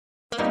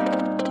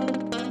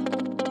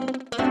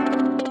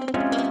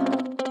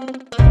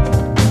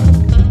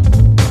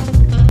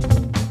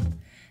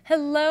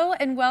Hello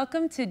and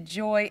welcome to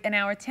Joy in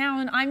Our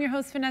Town. I'm your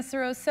host, Vanessa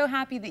Rose. So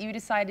happy that you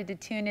decided to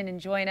tune in and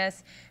join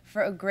us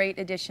for a great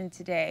edition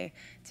today.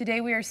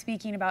 Today we are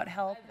speaking about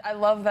health. I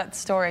love that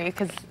story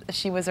because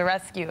she was a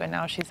rescue and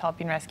now she's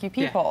helping rescue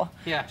people.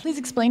 Yeah. Please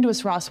explain to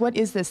us, Ross, what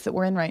is this that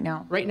we're in right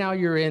now? Right now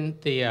you're in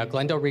the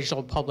Glendale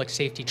Regional Public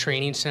Safety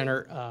Training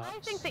Center. I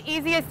think the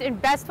easiest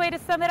and best way to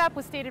sum it up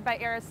was stated by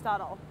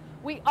Aristotle.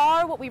 We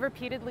are what we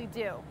repeatedly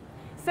do.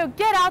 So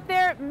get out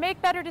there,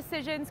 make better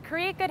decisions,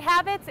 create good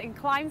habits, and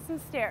climb some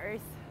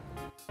stairs.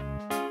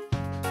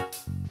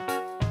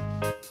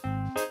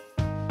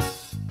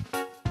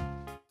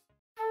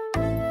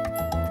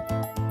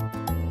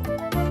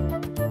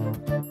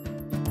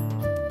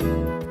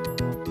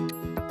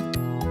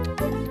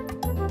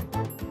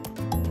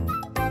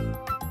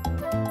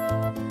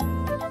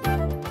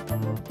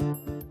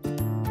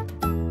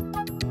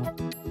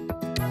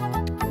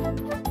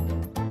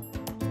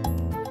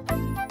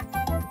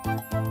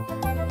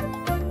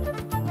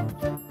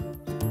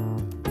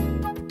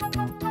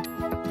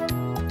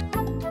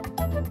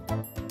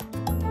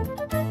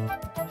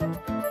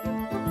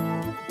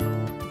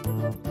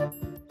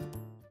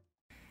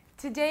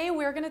 Today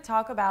we're going to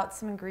talk about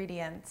some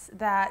ingredients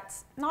that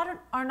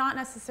are not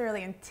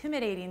necessarily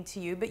intimidating to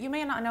you, but you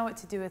may not know what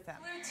to do with them.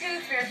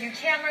 Bluetooth, rear view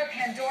camera,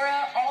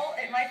 Pandora, all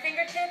at my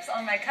fingertips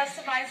on my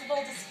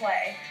customizable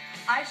display.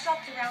 I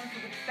shopped around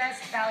for the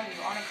best value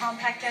on a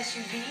compact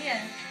SUV,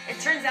 and it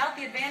turns out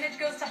the advantage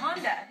goes to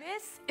Honda.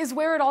 This is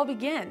where it all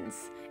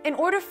begins. In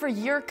order for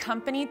your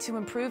company to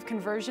improve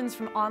conversions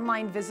from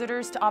online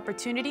visitors to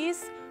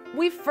opportunities,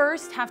 we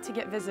first have to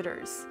get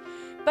visitors.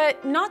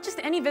 But not just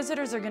any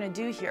visitors are going to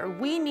do here.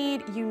 We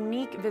need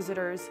unique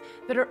visitors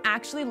that are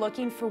actually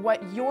looking for what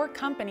your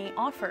company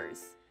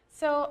offers.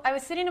 So I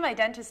was sitting in my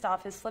dentist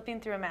office flipping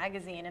through a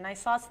magazine and I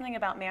saw something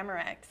about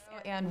Mamorex.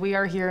 And we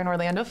are here in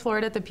Orlando,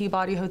 Florida at the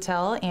Peabody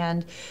Hotel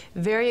and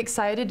very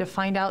excited to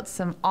find out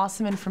some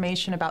awesome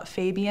information about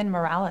Fabian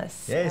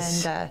Morales.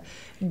 Yes.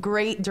 And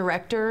great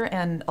director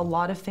and a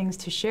lot of things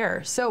to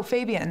share. So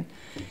Fabian,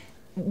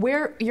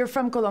 you're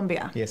from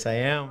Colombia. Yes, I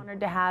am. Honored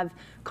to have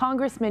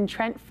Congressman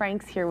Trent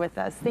Franks here with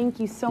us. Thank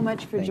you so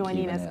much for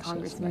joining us,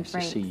 Congressman Franks.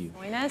 Nice to see you.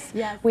 Join us.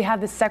 Yes. We have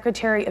the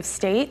Secretary of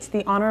State,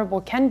 the Honorable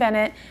Ken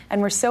Bennett,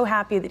 and we're so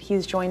happy that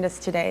he's joined us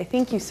today.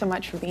 Thank you so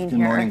much for being here.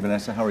 Good morning,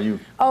 Vanessa. How are you?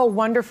 Oh,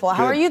 wonderful.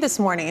 How are Good. you this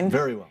morning?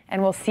 Very well.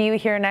 And we'll see you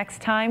here next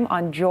time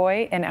on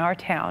Joy in Our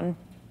Town.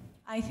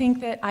 I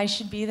think that I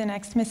should be the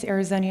next Miss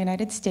Arizona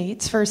United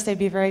States. First, I'd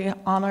be very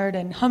honored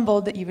and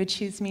humbled that you would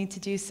choose me to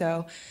do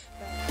so.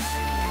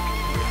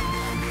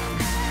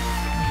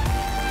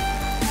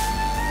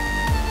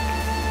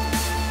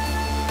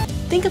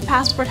 Think of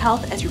Passport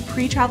Health as your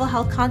pre-travel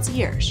health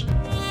concierge.